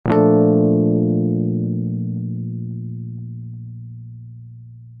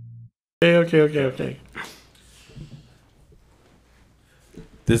Okay.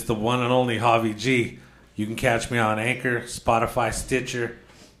 This is the one and only Javi G. You can catch me on Anchor, Spotify, Stitcher,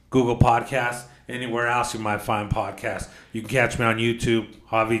 Google Podcasts, anywhere else you might find podcasts. You can catch me on YouTube,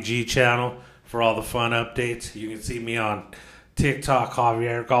 Javi G channel, for all the fun updates. You can see me on TikTok,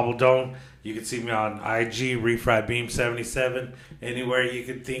 Javier Gobbledome. You can see me on IG, Refried Beam 77. Anywhere you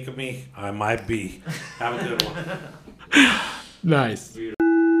can think of me, I might be. Have a good one. Nice.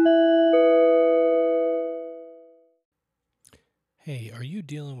 Hey, are you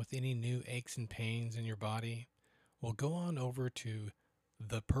dealing with any new aches and pains in your body? Well, go on over to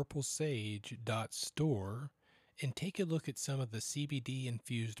thepurplesage.store and take a look at some of the CBD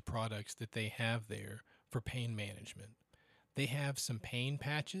infused products that they have there for pain management. They have some pain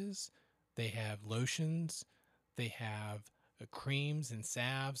patches, they have lotions, they have creams and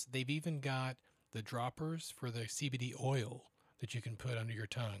salves. They've even got the droppers for the CBD oil that you can put under your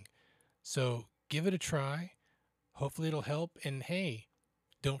tongue. So give it a try. Hopefully it'll help. And hey,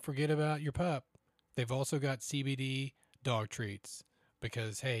 don't forget about your pup. They've also got CBD dog treats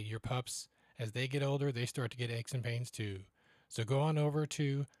because, hey, your pups, as they get older, they start to get aches and pains too. So go on over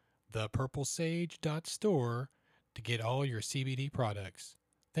to thepurplesage.store to get all your CBD products.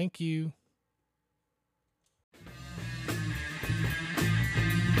 Thank you.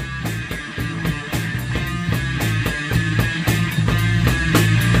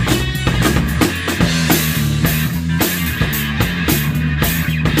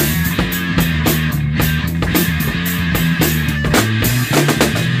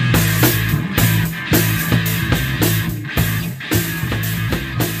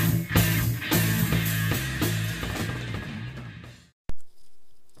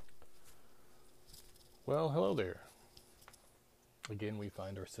 Well, hello there. Again, we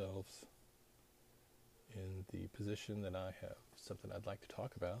find ourselves in the position that I have something I'd like to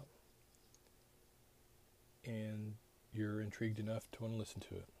talk about, and you're intrigued enough to want to listen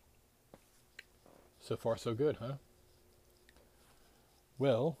to it. So far, so good, huh?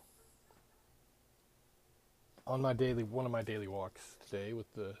 Well, on one of my daily walks today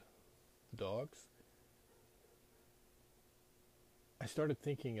with the dogs, I started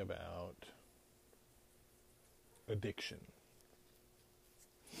thinking about addiction.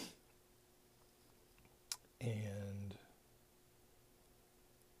 And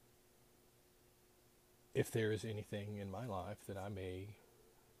if there is anything in my life that I may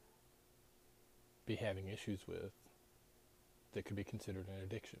be having issues with that could be considered an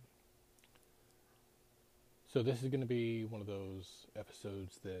addiction. So this is going to be one of those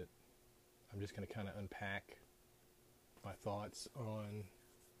episodes that I'm just going to kind of unpack my thoughts on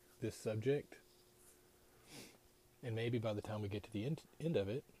this subject. And maybe by the time we get to the end of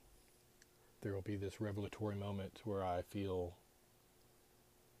it, there will be this revelatory moment where I feel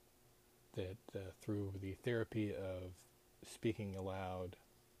that through the therapy of speaking aloud,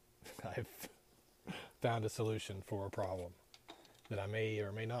 I've found a solution for a problem that I may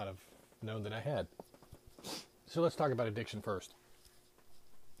or may not have known that I had. So let's talk about addiction first.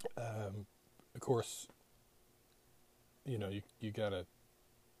 Of course, you know, you got to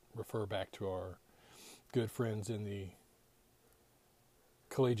refer back to our good friends in the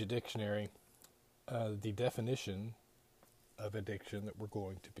Collegiate Dictionary. The definition of addiction that we're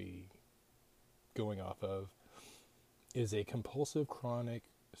going to be going off of is a compulsive, chronic,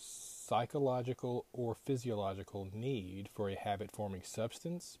 psychological or physiological need for a habit-forming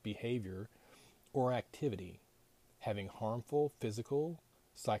substance, behavior, or activity having harmful physical,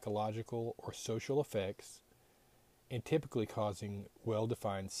 psychological, or social effects, and typically causing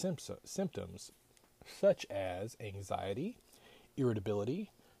well-defined symptoms such as anxiety,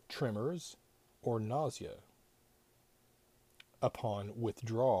 irritability, tremors, or nausea upon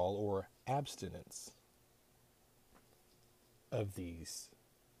withdrawal or abstinence of these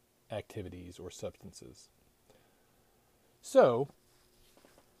activities or substances. So,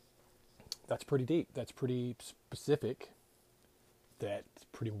 that's pretty deep. That's pretty specific. That's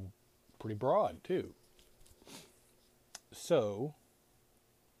pretty broad, too. So,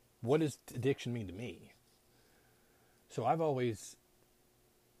 what does addiction mean to me? So I've always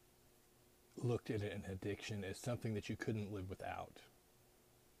looked at an addiction as something that you couldn't live without.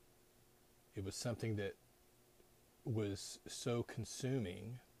 It was something that was so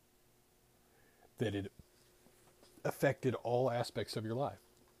consuming that it affected all aspects of your life.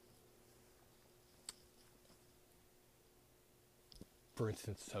 For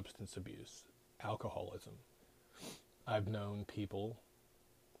instance, substance abuse, alcoholism. I've known people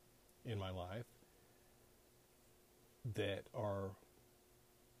in my life that are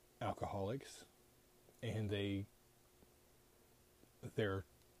alcoholics, and they're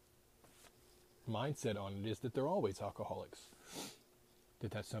mindset on it is that they're always alcoholics.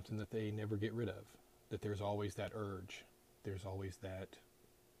 That's something that they never get rid of. That there's always that urge. There's always that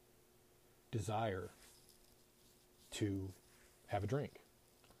desire to have a drink.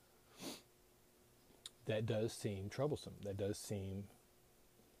 That does seem troublesome. That does seem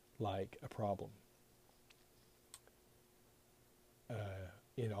like a problem.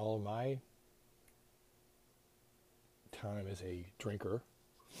 In all of my time as a drinker,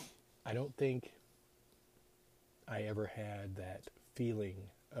 I don't think I ever had that feeling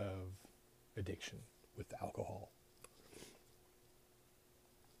of addiction with alcohol.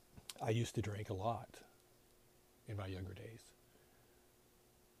 I used to drink a lot in my younger days,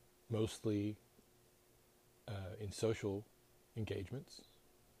 mostly in social engagements,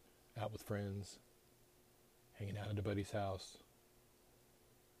 out with friends, hanging out at a buddy's house,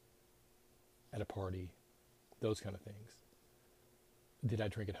 at a party, those kind of things. Did I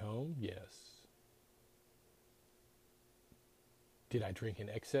drink at home? Yes. Did I drink in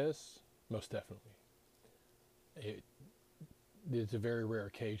excess? Most definitely. It's a very rare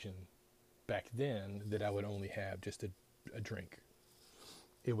occasion back then that I would only have just a drink.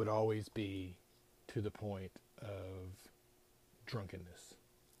 It would always be to the point of drunkenness.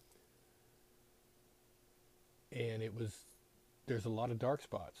 And there's a lot of dark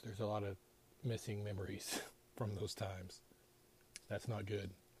spots. There's a lot of missing memories from those times. That's not good.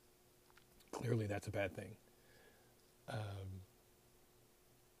 Clearly that's a bad thing.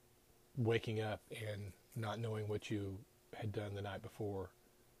 Waking up and not knowing what you had done the night before,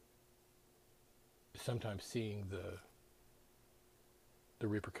 sometimes seeing the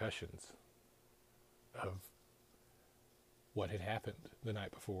repercussions of what had happened the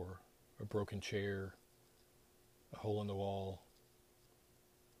night before, a broken chair, a hole in the wall,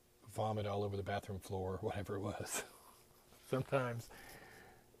 vomit all over the bathroom floor, whatever it was. Sometimes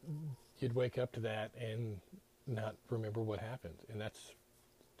you'd wake up to that and not remember what happened, and that's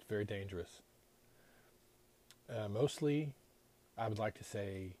very dangerous. Mostly, I would like to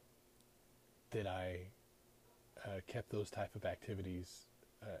say that I kept those type of activities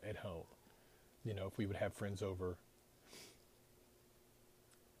at home. You know, if we would have friends over,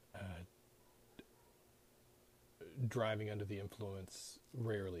 driving under the influence,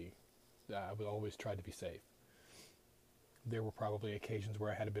 rarely. I would always try to be safe. There were probably occasions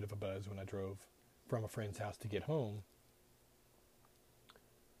where I had a bit of a buzz when I drove from a friend's house to get home.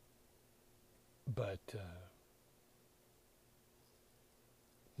 But,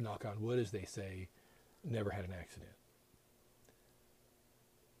 knock on wood, as they say, never had an accident.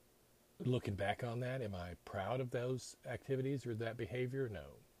 Looking back on that, am I proud of those activities or that behavior?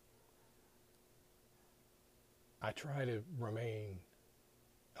 No. I try to remain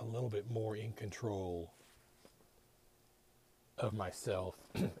a little bit more in control of myself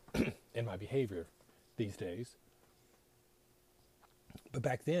and my behavior these days. But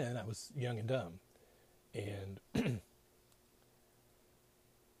back then, I was young and dumb. And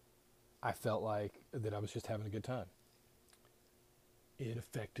I felt like that I was just having a good time. It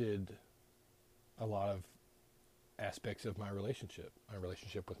affected a lot of aspects of my relationship. My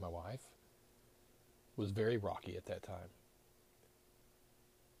relationship with my wife was very rocky at that time.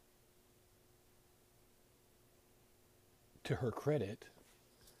 To her credit,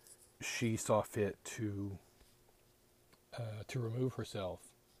 she saw fit to remove herself,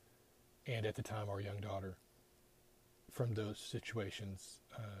 and at the time our young daughter, from those situations.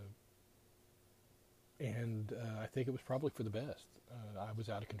 And I think it was probably for the best. I was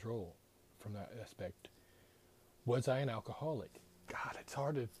out of control from that aspect. Was I an alcoholic? God, it's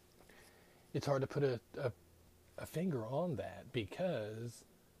hard to put a finger on that, because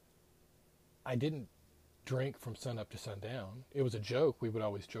I didn't drink from sun up to sundown. It was a joke. We would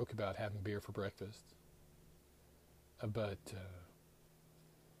always joke about having beer for breakfast. But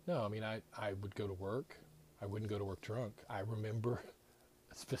no, I mean, I would go to work. I wouldn't go to work drunk. I remember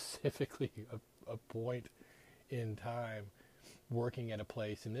specifically a point in time working at a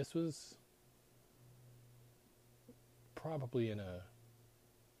place, and this was probably in a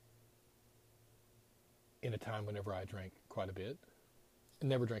time whenever I drank quite a bit. I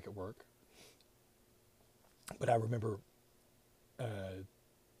never drank at work. But I remember a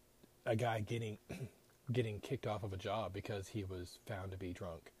guy getting kicked off of a job because he was found to be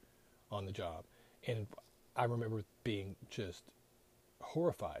drunk on the job. And I remember being just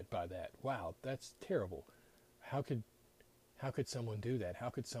horrified by that. Wow, that's terrible. How could someone do that? How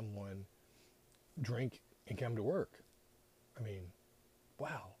could someone drink and come to work? I mean,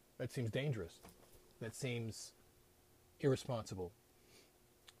 wow, that seems dangerous. That seems irresponsible.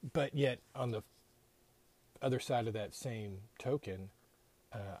 But yet, on the other side of that same token,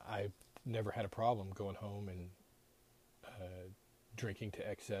 I never had a problem going home and drinking to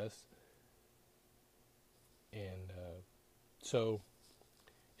excess. And so,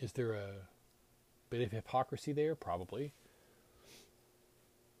 is there a bit of hypocrisy there? Probably.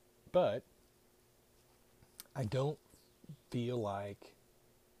 But I don't feel like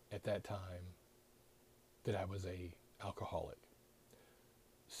at that time that I was a alcoholic.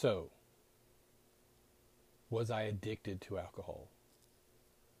 So, was I addicted to alcohol?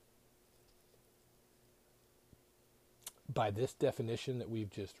 By this definition that we've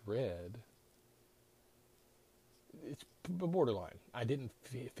just read, it's borderline. I didn't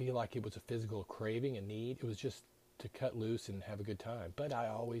feel like it was a physical craving, a need. It was just to cut loose and have a good time. But I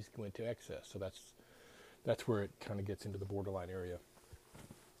always went to excess, so that's where it kind of gets into the borderline area.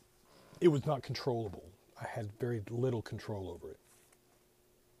 It was not controllable. I had very little control over it.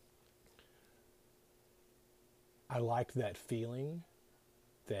 I liked that feeling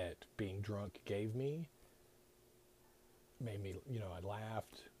that being drunk gave me. Made me, I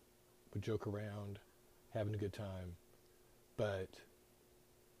laughed, would joke around, having a good time. But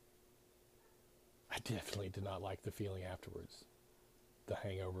I definitely did not like the feeling afterwards. The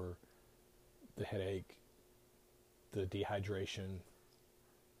hangover, the headache, the dehydration,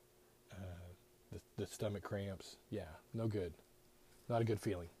 the stomach cramps. Yeah, no good. Not a good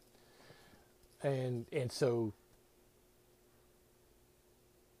feeling. And so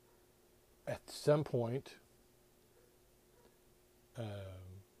at some point,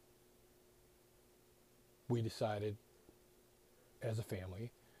 we decided as a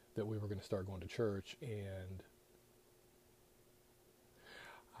family that we were going to start going to church. And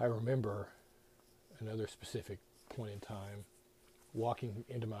I remember another specific point in time walking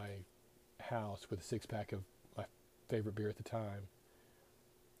into my house with a six-pack of my favorite beer at the time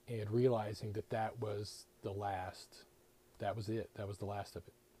and realizing that was the last, that was it, that was the last of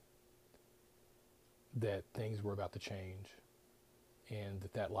it. That things were about to change and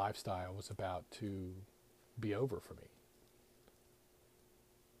that lifestyle was about to be over for me.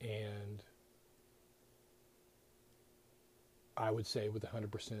 And I would say with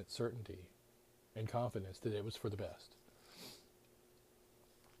 100% certainty and confidence that it was for the best.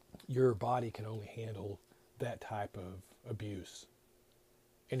 Your body can only handle that type of abuse.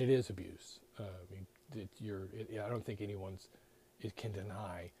 And it is abuse. I don't think anyone can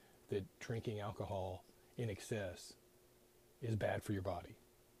deny that drinking alcohol in excess is bad for your body.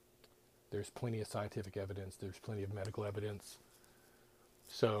 There's plenty of scientific evidence. There's plenty of medical evidence.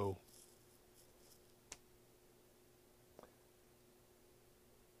 So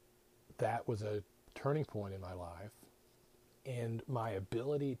that was a turning point in my life. And my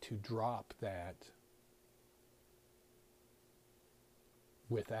ability to drop that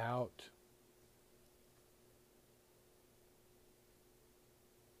without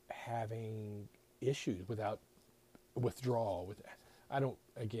having issues, without withdrawal, I don't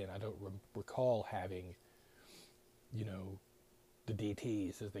recall having, the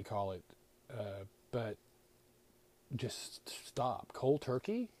DTs as they call it, but just stop. Cold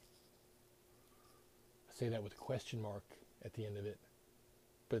turkey? I say that with a question mark at the end of it,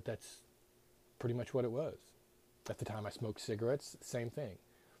 but that's pretty much what it was. At the time I smoked cigarettes, same thing.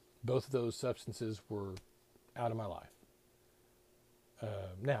 Both of those substances were out of my life.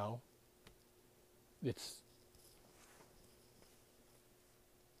 Now,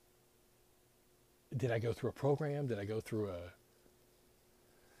 did I go through a program? Did I go through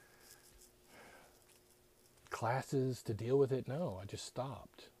classes to deal with it? No, I just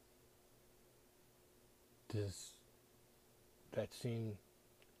stopped. Does that seem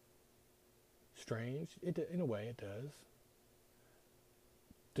strange? In a way, it does.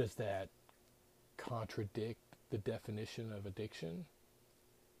 Does that contradict the definition of addiction?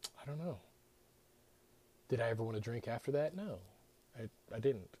 I don't know. Did I ever want to drink after that? No, I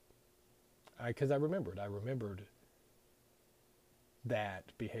didn't. Because I remembered that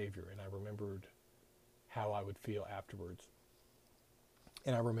behavior, and I remembered how I would feel afterwards.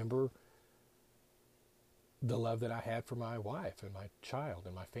 And I remember the love that I had for my wife and my child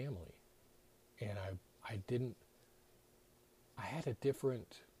and my family. And I had a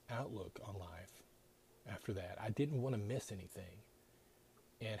different outlook on life after that. I didn't want to miss anything.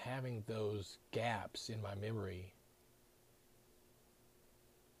 And having those gaps in my memory,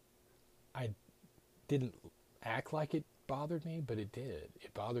 I didn't act like it bothered me, but it did.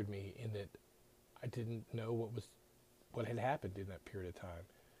 It bothered me in that I didn't know what had happened in that period of time.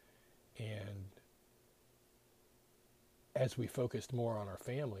 And as we focused more on our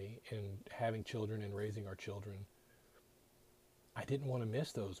family and having children and raising our children, I didn't want to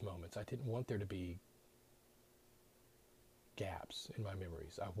miss those moments. I didn't want there to be gaps in my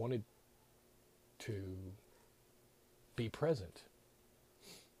memories. I wanted to be present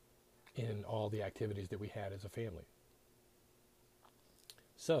in all the activities that we had as a family.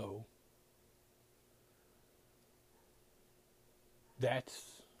 So,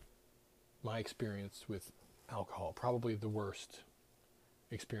 that's my experience with alcohol. Probably the worst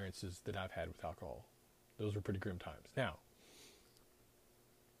experiences that I've had with alcohol. Those were pretty grim times. Now,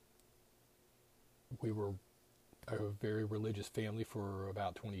 we were a very religious family for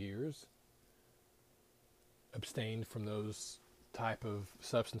about 20 years. Abstained from those type of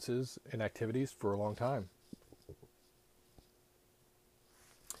substances and activities for a long time.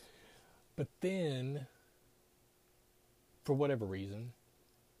 But then, for whatever reason,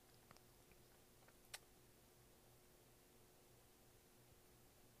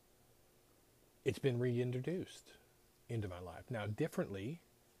 it's been reintroduced into my life. Now, differently,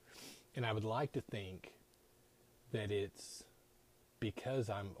 and I would like to think that it's because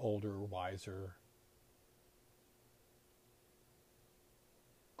I'm older, wiser,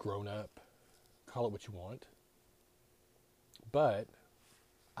 grown up, call it what you want. But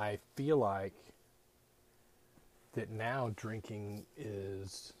I feel like that now drinking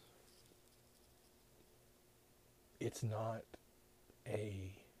it's not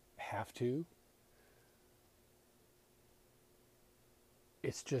a have to.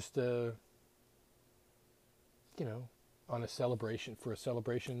 It's just on a celebration, for a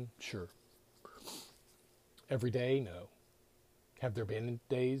celebration, sure. Every day, no. Have there been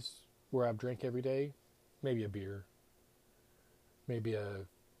days where I've drank every day? Maybe a beer. Maybe a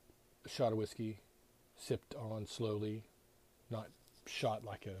shot of whiskey, sipped on slowly, not shot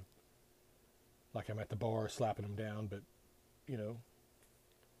like I'm at the bar slapping them down, but,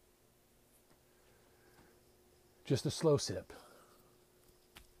 just a slow sip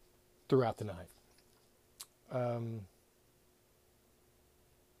throughout the night.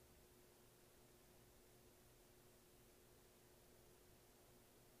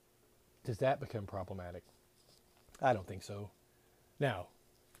 Does that become problematic? I don't think so. Now,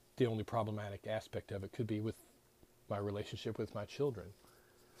 the only problematic aspect of it could be with my relationship with my children.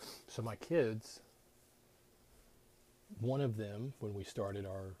 So my kids, one of them, when we started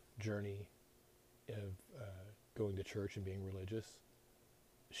our journey of going to church and being religious,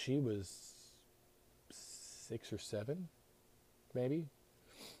 she was 6 or 7, maybe.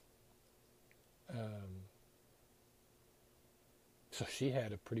 So she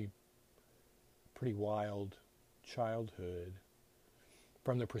had a pretty wild childhood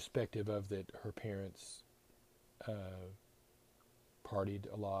from the perspective of that her parents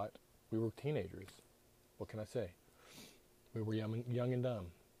partied a lot. We were teenagers. What can I say? We were young and dumb.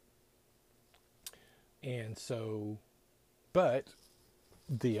 And so, but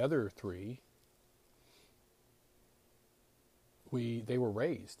the other 3, they were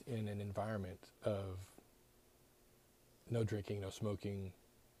raised in an environment of no drinking, no smoking,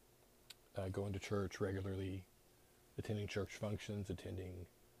 going to church regularly, attending church functions, attending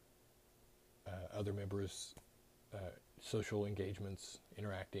other members' social engagements,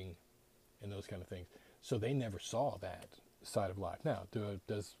 interacting, and those kind of things. So they never saw that side of life. Now,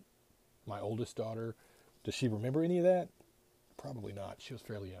 does my oldest daughter, does she remember any of that? Probably not. She was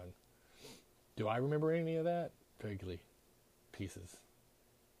fairly young. Do I remember any of that? Vaguely. Pieces.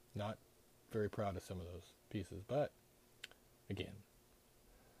 Not very proud of some of those pieces, but again,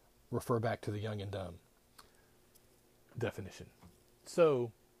 refer back to the young and dumb definition.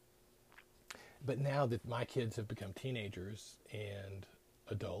 So, but now that my kids have become teenagers and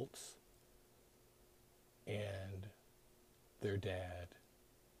adults, and their dad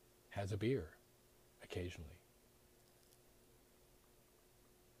has a beer occasionally,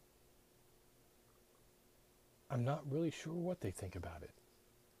 I'm not really sure what they think about it.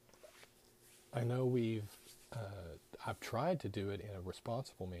 I know I've tried to do it in a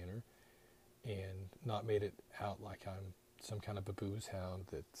responsible manner and not made it out like I'm some kind of a booze hound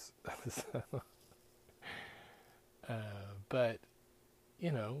that's but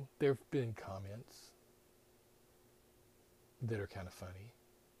there have been comments that are kind of funny,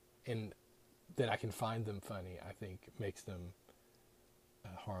 and that I can find them funny, I think makes them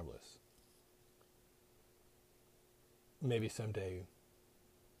harmless. Maybe someday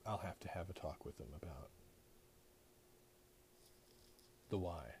I'll have to have a talk with them about the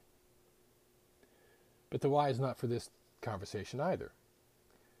why. But the why is not for this conversation either.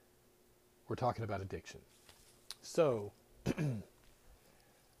 We're talking about addiction. So,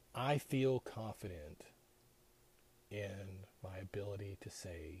 I feel confident in my ability to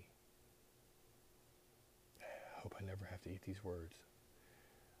say, I hope I never have to eat these words,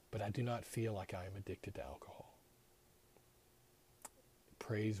 but I do not feel like I am addicted to alcohol.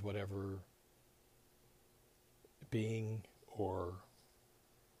 Praise whatever being or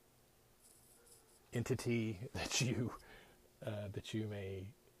entity that you may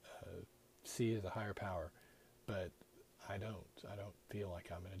see as a higher power, but I don't feel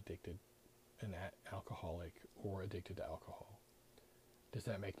like I'm an alcoholic or addicted to alcohol. Does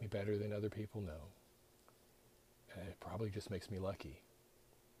that make me better than other people? No. It probably just makes me lucky.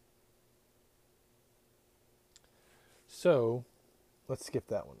 So, let's skip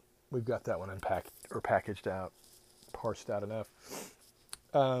that one. We've got that one unpacked or packaged out, parsed out enough.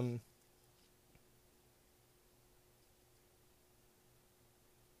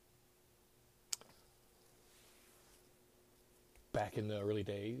 Back in the early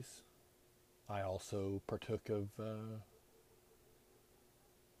days, I also partook of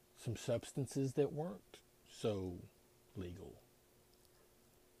some substances that weren't so legal.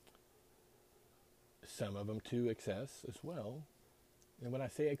 Some of them to excess as well. And when I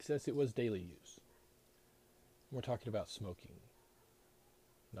say excess, it was daily use. We're talking about smoking.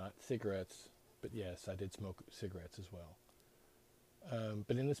 Not cigarettes, but yes, I did smoke cigarettes as well.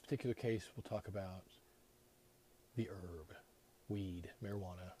 But in this particular case, we'll talk about the herb, weed,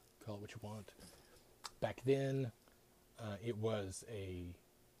 marijuana, call it what you want. Back then, it was a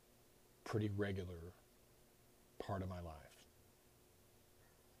pretty regular part of my life.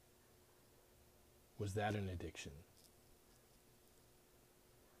 Was that an addiction?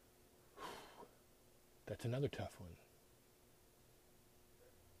 That's another tough one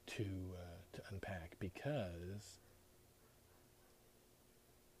to unpack, because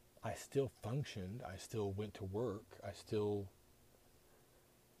I still functioned, I still went to work, I still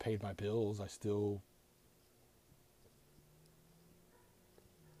paid my bills, I still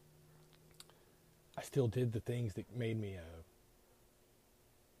did the things that made me a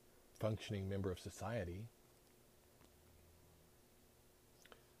functioning member of society.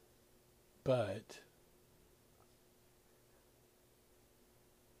 But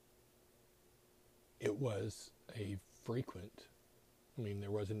it was a frequent,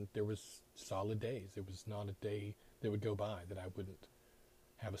 there was solid days. It was not a day that would go by that I wouldn't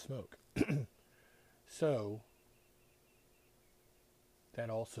have a smoke. So that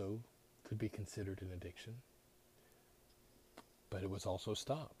also could be considered an addiction. But it was also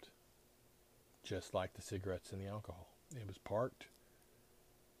stopped, just like the cigarettes and the alcohol. It was parked,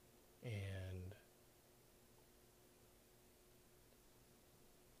 and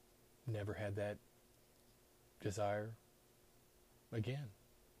never had that desire again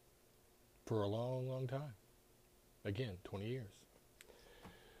for a long, long time. Again, 20 years.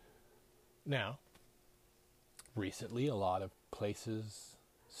 Now, recently, a lot of places,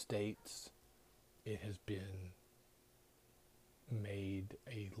 states, it has been made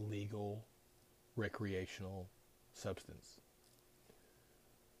a legal recreational substance.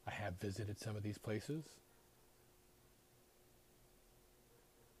 I have visited some of these places,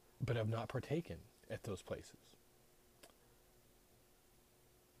 but I've not partaken at those places.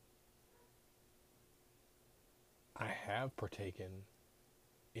 I have partaken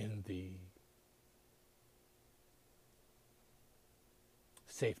in the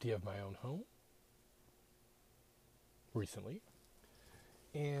safety of my own home recently,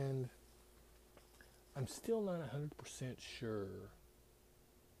 and I'm still not 100% sure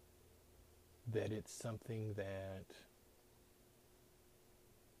that it's something that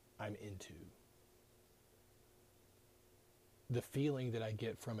I'm into. The feeling that I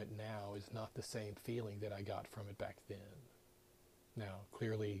get from it now is not the same feeling that I got from it back then. Now,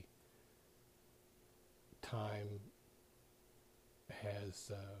 clearly, time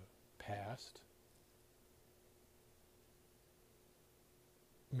has passed.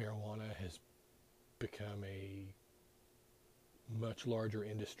 Marijuana has become a much larger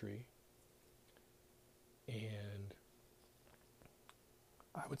industry, and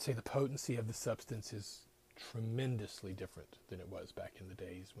I would say the potency of the substance is tremendously different than it was back in the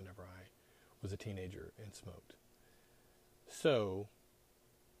days whenever I was a teenager and smoked. So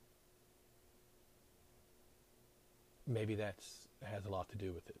maybe that has a lot to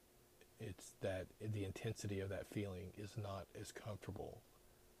do with it. It's that the intensity of that feeling is not as comfortable.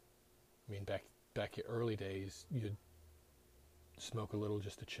 Back in early days, you'd smoke a little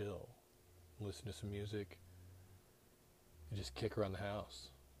just to chill, listen to some music, and just kick around the house,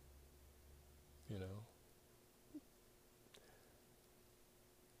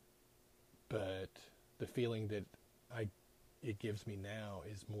 But the feeling that it gives me now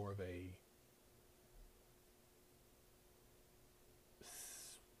is more of a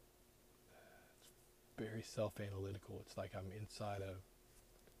very self-analytical. It's like I'm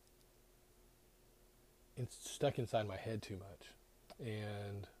stuck inside my head too much,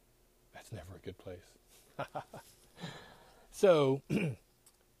 and that's never a good place. So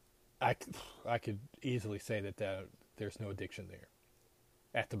I could easily say that there's no addiction there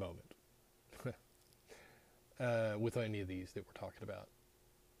at the moment with any of these that we're talking about,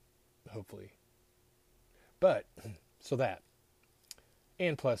 hopefully. But so that,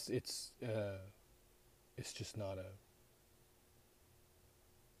 and plus it's just not a,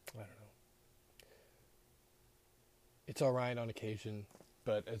 I don't know. It's all right on occasion,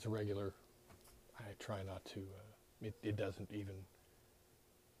 but as a regular, I try not to. It doesn't even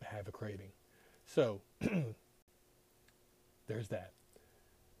have a craving. So there's that.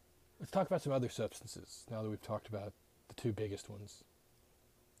 Let's talk about some other substances now that we've talked about the two biggest ones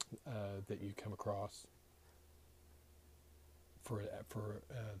that you come across for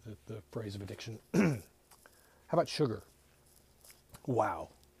the phrase of addiction. How about sugar? Wow.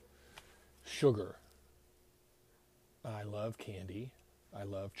 Sugar. I love candy. I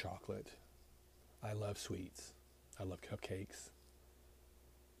love chocolate. I love sweets. I love cupcakes.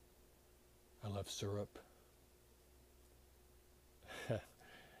 I love syrup.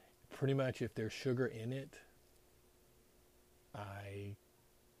 Pretty much if there's sugar in it, I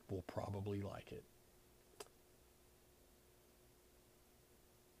will probably like it.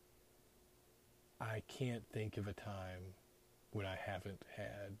 I can't think of a time when I haven't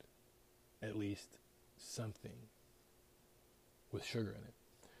had at least something with sugar in it.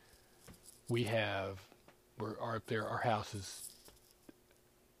 We have, our house is,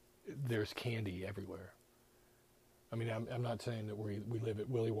 there's candy everywhere. I mean, I'm not saying that we live at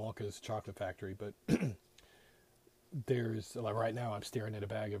Willy Wonka's chocolate factory, but there's, like right now I'm staring at a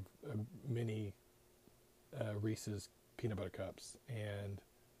bag of mini Reese's peanut butter cups and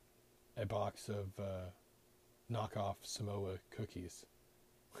a box of knockoff Samoa cookies.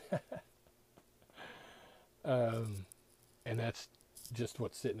 And that's just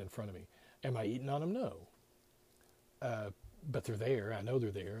what's sitting in front of me. Am I eating on them? No. But they're there. I know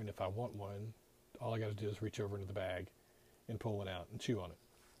they're there. And if I want one, all I got to do is reach over into the bag and pull one out and chew on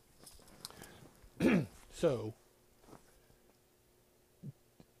it. So,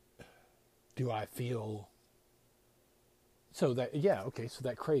 do I feel... So that, yeah, okay, so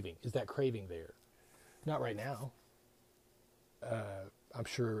that craving. Is that craving there? Not right now. I'm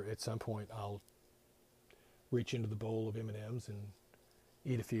sure at some point I'll reach into the bowl of M&Ms and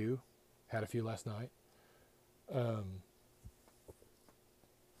eat a few. Had a few last night.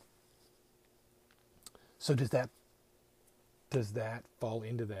 So does that fall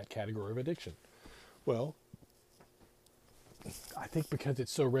into that category of addiction? Well, I think because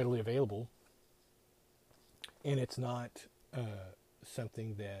it's so readily available and it's not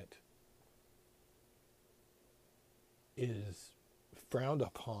something that is frowned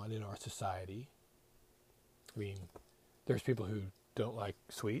upon in our society. I mean, there's people who don't like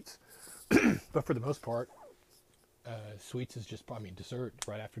sweets, but for the most part, sweets is just, I mean, dessert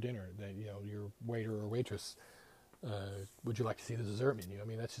right after dinner. That, you know, your waiter or waitress, would you like to see the dessert menu? I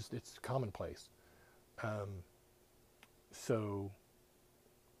mean, that's just, it's commonplace. So,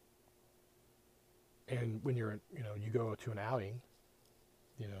 and when you're, you know, you go to an outing,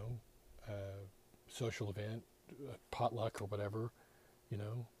 you know, social event, potluck or whatever, you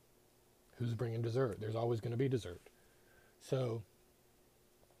know, who's bringing dessert? There's always going to be dessert. So,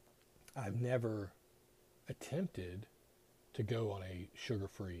 I've never attempted to go on a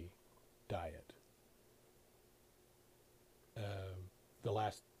sugar-free diet. The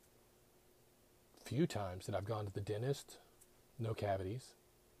last few times that I've gone to the dentist, no cavities.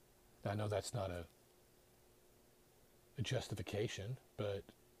 Now, I know that's not a justification, but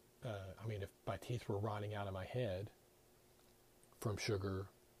I mean, if my teeth were rotting out of my head from sugar,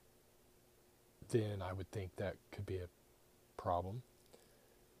 then I would think that could be a problem.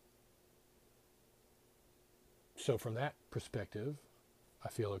 So from that perspective, I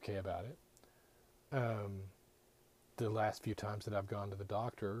feel okay about it. The last few times that I've gone to the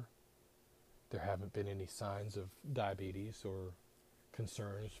doctor, there haven't been any signs of diabetes or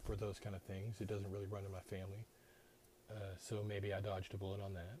concerns for those kind of things. It doesn't really run in my family. So maybe I dodged a bullet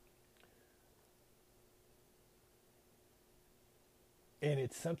on that. And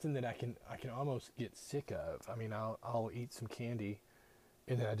it's something that I can almost get sick of. I mean, I'll eat some candy,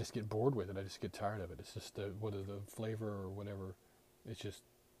 and then I just get bored with it. I just get tired of it. It's just whether the flavor or whatever, it's just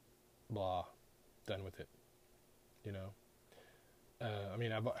blah, done with it. You know. I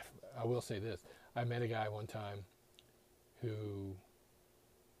mean, I will say this: I met a guy one time who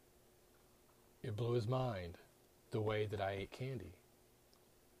it blew his mind the way that I ate candy.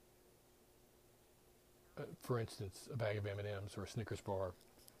 For instance, a bag of M&Ms or a Snickers bar.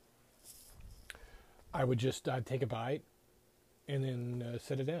 I'd take a bite and then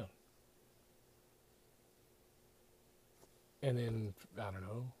set it down. And then, I don't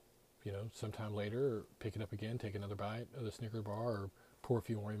know, sometime later, pick it up again, take another bite of the Snicker bar, or pour a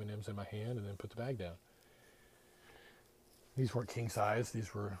few more M&Ms in my hand, and then put the bag down. These weren't king size;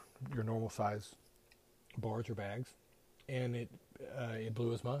 these were your normal size bars or bags, and it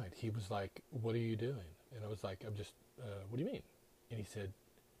blew his mind. He was like, "What are you doing?" And I was like, "I'm just. What do you mean?" And he said,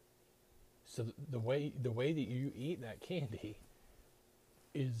 "So the way that you eat that candy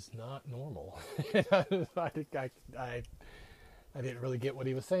is not normal." And I didn't really get what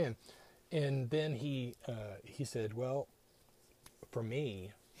he was saying. And then he said, "Well, for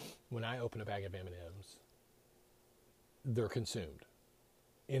me, when I open a bag of M&Ms, they're consumed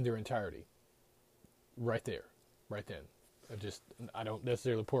in their entirety, right there, right then. I don't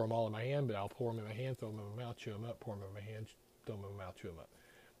necessarily pour them all in my hand, but I'll pour them in my hand, throw them in my mouth, chew them up, pour them in my hand, throw them in my mouth, chew them up."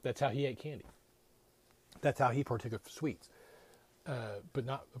 That's how he ate candy. That's how he partook of sweets. But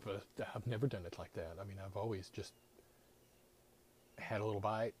I've never done it like that. I mean, I've always just had a little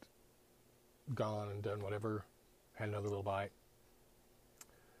bite, gone and done whatever, had another little bite.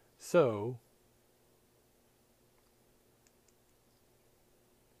 So,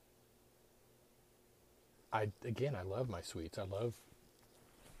 I love my sweets. I love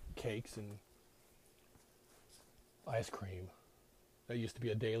cakes and ice cream. That used to be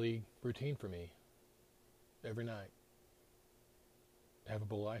a daily routine for me. Every night, have a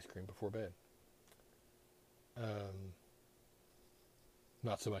bowl of ice cream before bed.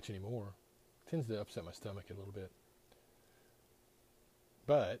 Not so much anymore. It tends to upset my stomach a little bit.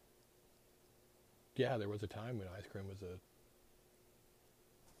 But yeah, there was a time when ice cream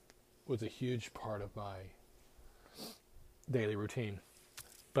was a huge part of my daily routine.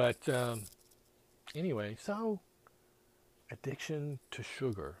 But anyway, so addiction to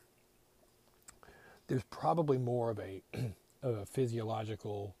sugar. There's probably more of a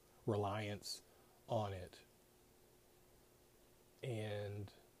physiological reliance on it.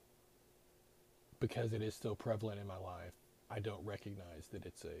 And because it is so prevalent in my life, I don't recognize that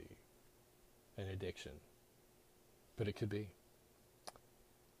it's an addiction. But it could be.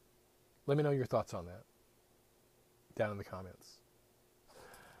 Let me know your thoughts on that down in the comments.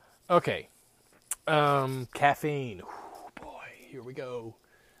 Okay. Caffeine. Ooh, boy, here we go.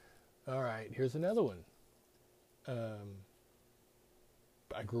 All right, here's another one. I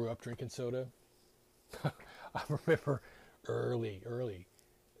grew up drinking soda. I remember early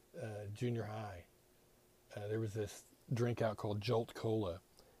junior high, there was this drink out called Jolt Cola,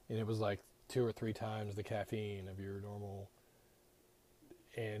 and it was like 2 or 3 times the caffeine of your normal.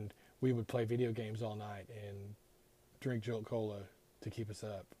 And we would play video games all night and drink Jolt Cola to keep us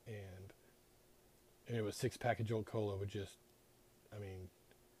up, and it was 6-pack of Jolt Cola would just,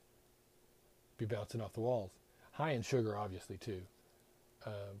 be bouncing off the walls. High in sugar, obviously, too.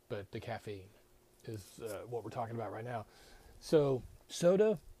 But the caffeine is what we're talking about right now. So,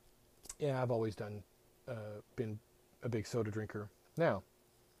 soda, yeah, I've always been a big soda drinker. Now,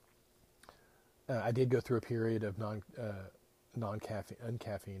 I did go through a period of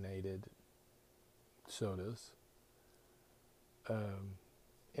uncaffeinated sodas.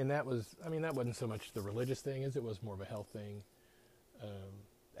 And that wasn't so much the religious thing as it was more of a health thing.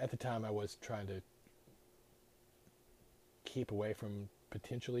 At the time, I was trying to keep away from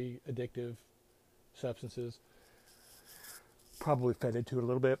potentially addictive substances. Probably fed into it a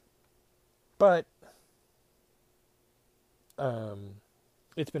little bit. But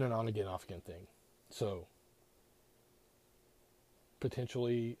it's been an on-again, off-again thing. So,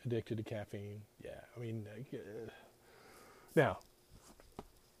 potentially addicted to caffeine. Yeah, now,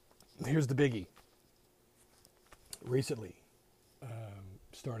 here's the biggie. Recently,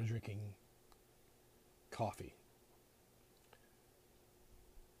 started drinking coffee.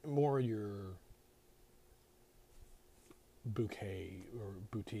 More your bouquet or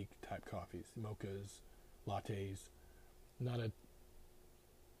boutique type coffees, mochas, lattes. Not a,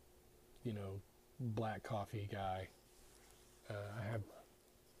 black coffee guy. I have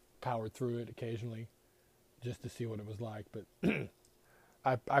powered through it occasionally just to see what it was like, but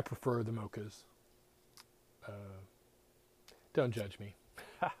I prefer the mochas. Don't judge me.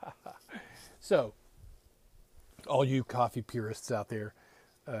 So, all you coffee purists out there,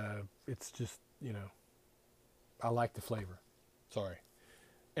 it's just, I like the flavor. Sorry.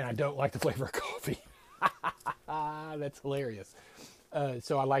 And I don't like the flavor of coffee. That's hilarious.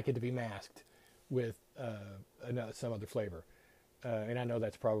 So I like it to be masked with some other flavor. And I know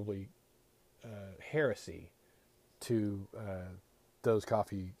that's probably heresy to those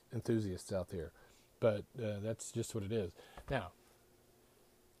coffee enthusiasts out there. But that's just what it is. Now,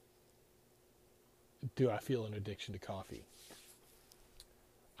 do I feel an addiction to coffee?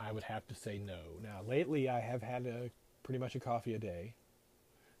 I would have to say no. Now, lately I have had pretty much a coffee a day,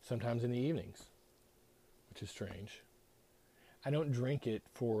 sometimes in the evenings, which is strange. I don't drink it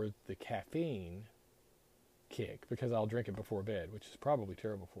for the caffeine kick because I'll drink it before bed, which is probably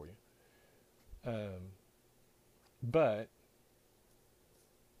terrible for you. But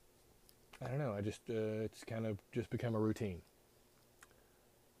I don't know. I just it's kind of just become a routine.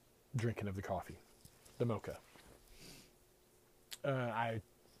 Drinking of the coffee, the mocha. I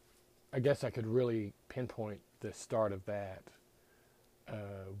guess I could really pinpoint the start of that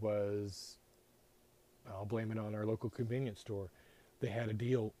was, I'll blame it on our local convenience store. They had a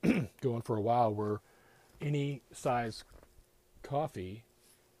deal going for a while where any size coffee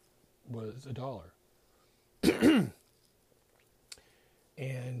was $1.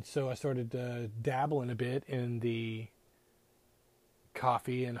 And so I started dabbling a bit in the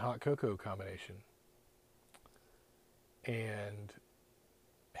coffee and hot cocoa combination. And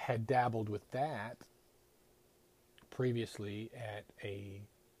had dabbled with that previously at a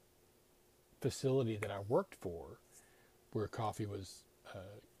facility that I worked for, where coffee was,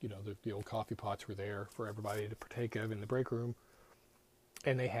 the old coffee pots were there for everybody to partake of in the break room.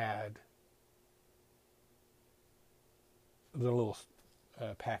 And they had the little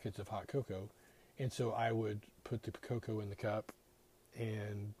packets of hot cocoa. And so I would put the cocoa in the cup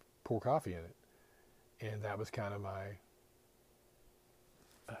and pour coffee in it. And that was kind of my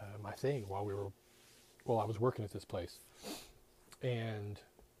thing while I was working at this place. And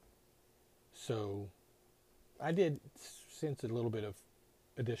so I did sense a little bit of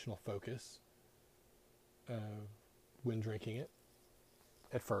additional focus when drinking it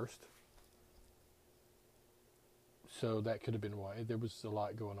at first. So that could have been why. There was a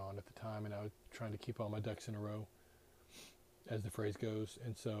lot going on at the time, and I was trying to keep all my ducks in a row, as the phrase goes.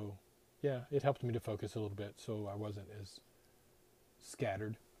 And so, yeah, it helped me to focus a little bit so I wasn't as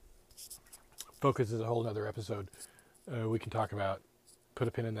scattered. Focus is a whole other episode we can talk about. Put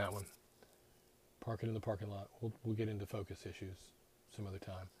a pin in that one. Parking in the parking lot. We'll get into focus issues some other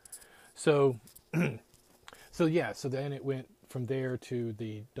time. So, so then it went from there to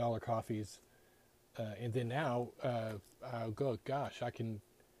the dollar coffees, and then now I'll go. Gosh, I can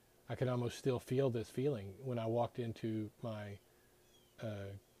almost still feel this feeling when I walked into my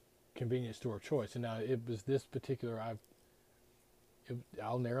convenience store of choice. And now it was this particular.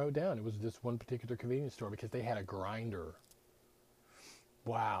 I'll narrow it down. It was this one particular convenience store because they had a grinder.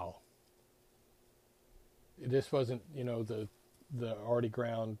 Wow. This wasn't, the already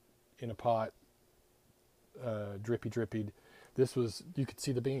ground in a pot, drippy. This was, you could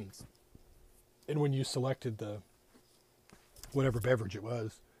see the beans. And when you selected the, whatever beverage it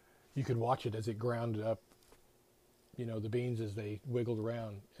was, you could watch it as it ground up, the beans as they wiggled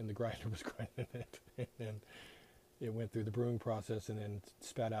around and the grinder was grinding it. And it went through the brewing process and then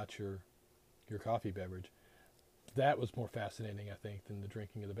spat out your coffee beverage. That was more fascinating, I think, than the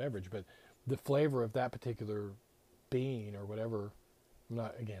drinking of the beverage. But the flavor of that particular bean or whatever, I'm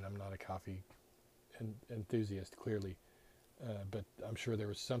not a coffee enthusiast, clearly. But I'm sure there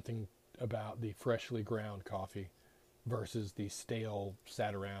was something about the freshly ground coffee versus the stale,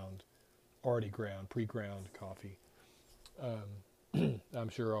 sat around, already ground, pre-ground coffee. I'm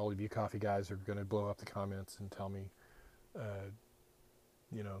sure all of you coffee guys are going to blow up the comments and tell me,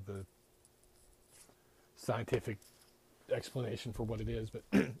 the scientific explanation for what it is. But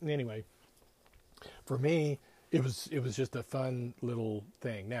anyway, for me, it was just a fun little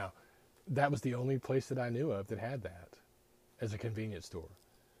thing. Now, that was the only place that I knew of that had that as a convenience store.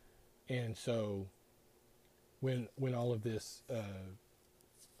 And so when all of this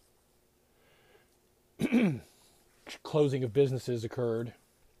closing of businesses occurred,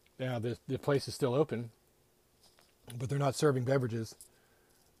 now the place is still open, but they're not serving beverages.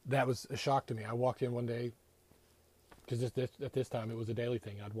 That was a shock to me. I walked in one day, because at this time it was a daily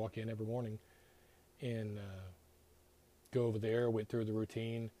thing. I'd walk in every morning and go over there, went through the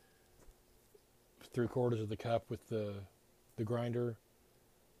routine, 3/4 of the cup with the grinder,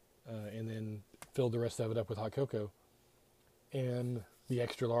 and then filled the rest of it up with hot cocoa, and the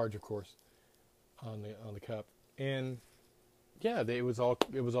extra large, of course, on the cup. And yeah, it was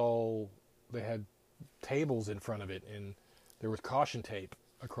all they had tables in front of it, and there was caution tape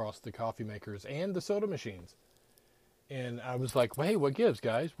across the coffee makers and the soda machines. And I was like, well, hey, what gives,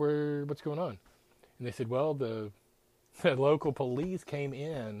 guys? What's going on? And they said, well, the local police came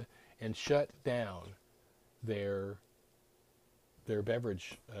in and shut down their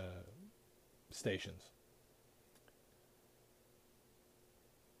beverage stations.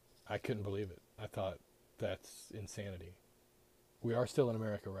 I couldn't believe it. I thought, that's insanity. We are still in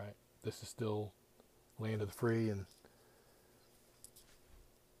America, right? This is still land of the free, and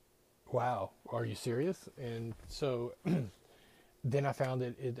Wow, are you serious? And so then I found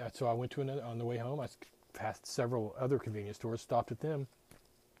that so I went to another, on the way home, I passed several other convenience stores, stopped at them.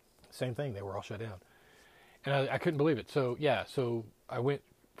 Same thing, they were all shut down. And I couldn't believe it. So, yeah, so I went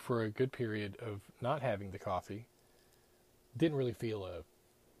for a good period of not having the coffee. Didn't really feel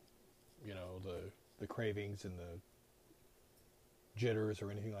the cravings and the jitters or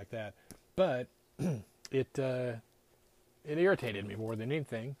anything like that. But it irritated me more than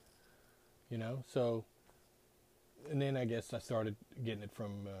anything, So, and then I guess I started getting it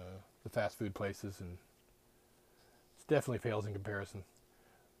from the fast food places, and it definitely fails in comparison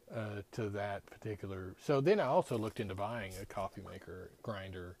to that particular. So then I also looked into buying a coffee maker,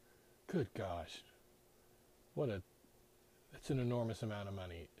 grinder. Good gosh, it's an enormous amount of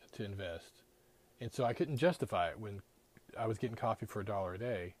money to invest, and so I couldn't justify it when I was getting coffee for $1 a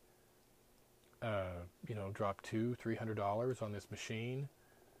day. Drop $200-$300 on this machine,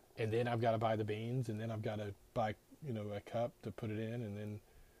 and then I've got to buy the beans, and then I've got to buy a cup to put it in, and then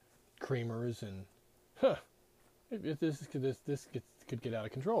creamers, and this could get out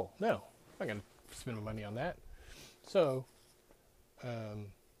of control. No, I'm not gonna spend my money on that. So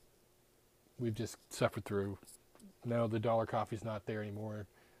we've just suffered through. No, the dollar coffee's not there anymore.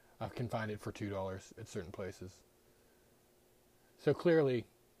 I can find it for $2 at certain places. So clearly,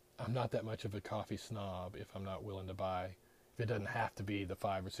 I'm not that much of a coffee snob if I'm not willing to buy, if it doesn't have to be the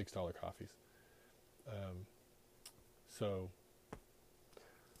 $5 or $6 coffees. So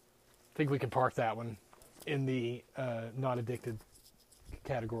I think we can park that one in the not addicted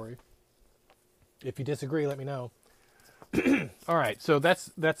category. If you disagree, let me know. All right, so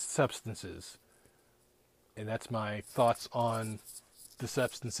that's substances, and that's my thoughts on the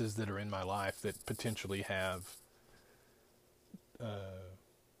substances that are in my life that potentially have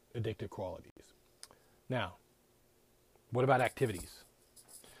addictive qualities. Now, what about activities?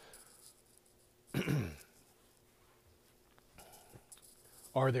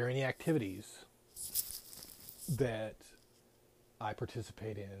 Are there any activities that I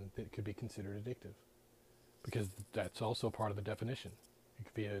participate in that could be considered addictive? Because that's also part of the definition. It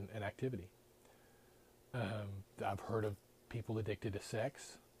could be an activity. I've heard of people addicted to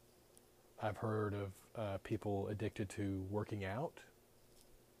sex. I've heard of people addicted to working out.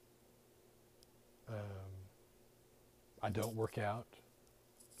 I don't work out.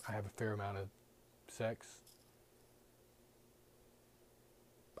 I have a fair amount of sex.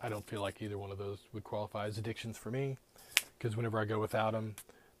 I don't feel like either one of those would qualify as addictions for me, because whenever I go without them,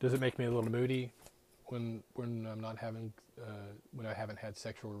 does it make me a little moody when I'm not having when I haven't had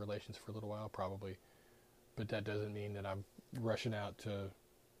sexual relations for a little while? Probably, but that doesn't mean that I'm rushing out to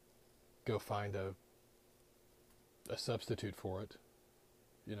go find a substitute for it.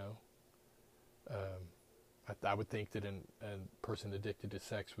 I would think that a person addicted to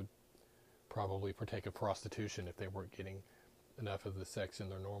sex would probably partake of prostitution if they weren't getting enough of the sex in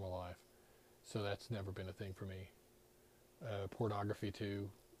their normal life. So that's never been a thing for me. Pornography too.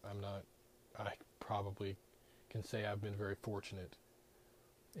 I probably can say I've been very fortunate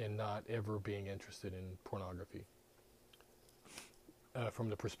in not ever being interested in pornography. From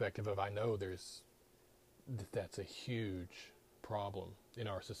the perspective of, I know that's a huge problem in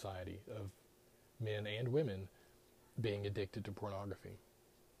our society of men and women being addicted to pornography.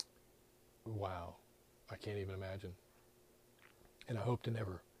 Wow. I can't even imagine. And I hope to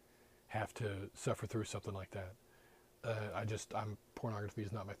never have to suffer through something like that. Pornography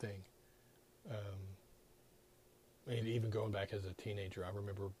is not my thing. And even going back as a teenager, I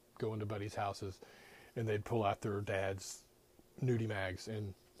remember going to buddies' houses and they'd pull out their dad's nudie mags,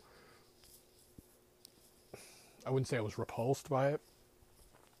 and I wouldn't say I was repulsed by it,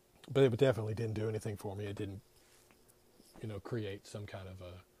 but it definitely didn't do anything for me. It didn't, create some kind of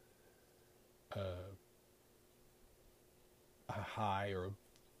a high or a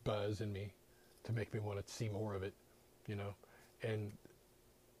buzz in me to make me want to see more of it, And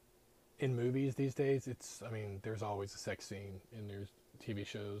in movies these days, there's always a sex scene in there's TV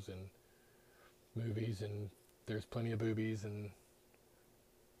shows and movies, and there's plenty of boobies and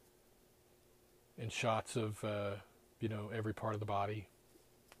shots of every part of the body.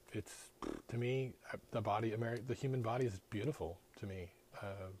 It's, to me, the human body is beautiful to me.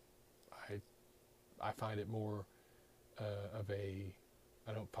 I find it more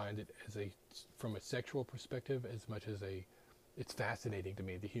I don't find it from a sexual perspective as much as it's fascinating to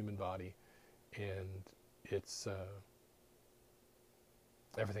me, the human body, and it's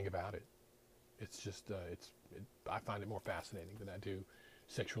everything about it. It's just I find it more fascinating than I do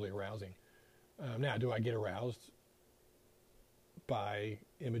sexually arousing. Now, do I get aroused by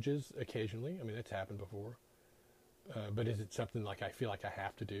images occasionally? It's happened before. But is it something like I feel like I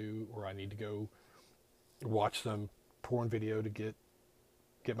have to do, or I need to go watch some porn video to get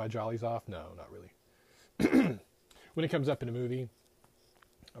my jollies off? No, not really. When it comes up in a movie,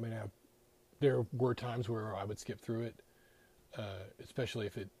 I mean, there were times where I would skip through it, especially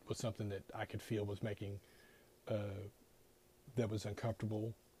if it was something that I could feel was making that was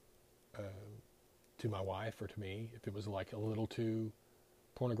uncomfortable to my wife or to me. If it was like a little too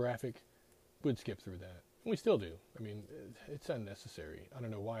pornographic, we'd skip through that. We still do. I mean, it's unnecessary. I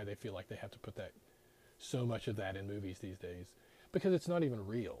don't know why they feel like they have to put that so much of that in movies these days, because it's not even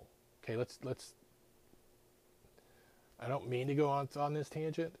real. Okay, let's. I don't mean to go on this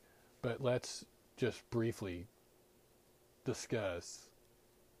tangent, but let's just briefly discuss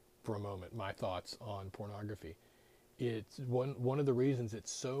for a moment my thoughts on pornography. It's one of the reasons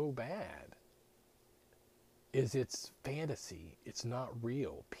it's so bad is it's fantasy. It's not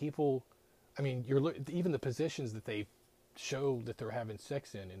real. People, I mean, even the positions that they show that they're having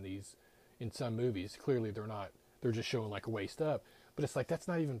sex in some movies, clearly they're not. They're just showing like a waist up, but it's like that's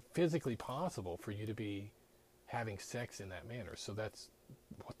not even physically possible for you to be having sex in that manner. So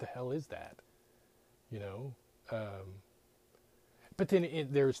what the hell is that? You know. But then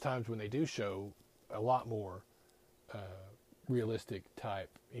there's times when they do show a lot more realistic type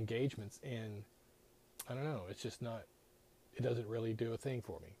engagements, and I don't know, it's just not, it doesn't really do a thing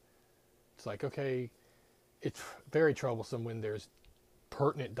for me. It's like, okay, it's very troublesome when there's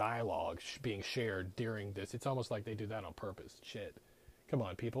pertinent dialogue being shared during this. It's almost like they do that on purpose. Shit. Come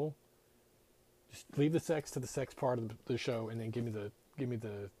on, people. Just leave the sex to the sex part of the show, and then give me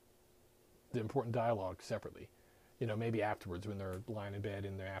the important dialogue separately. You know, maybe afterwards when they're lying in bed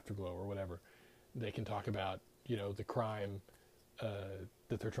in their afterglow or whatever, they can talk about, you know, the crime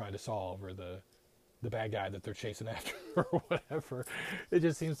that they're trying to solve, or the bad guy that they're chasing after or whatever. It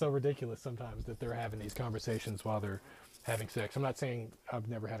just seems so ridiculous sometimes that they're having these conversations while they're having sex. I'm not saying I've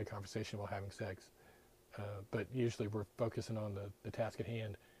never had a conversation while having sex, but usually we're focusing on the task at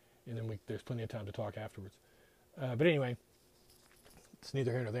hand, and then there's plenty of time to talk afterwards. But anyway, it's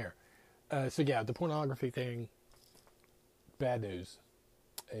neither here nor there. So yeah, the pornography thing, bad news,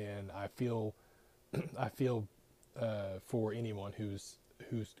 and I feel for anyone who's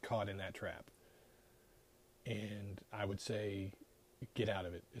caught in that trap. And I would say get out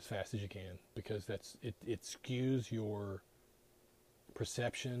of it as fast as you can, because it skews your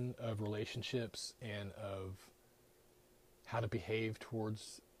perception of relationships and of how to behave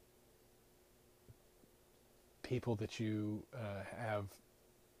towards people that you have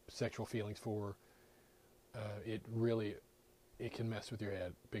sexual feelings for. It can mess with your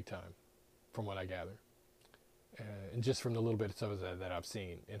head big time, from what I gather. And just from the little bit of that I've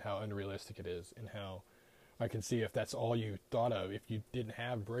seen, and how unrealistic it is, and how I can see if that's all you thought of, if you didn't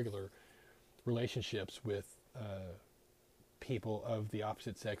have regular relationships with people of the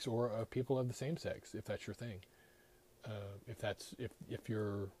opposite sex, or people of the same sex, if that's your thing. If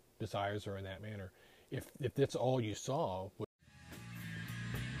your desires are in that manner. If that's all you saw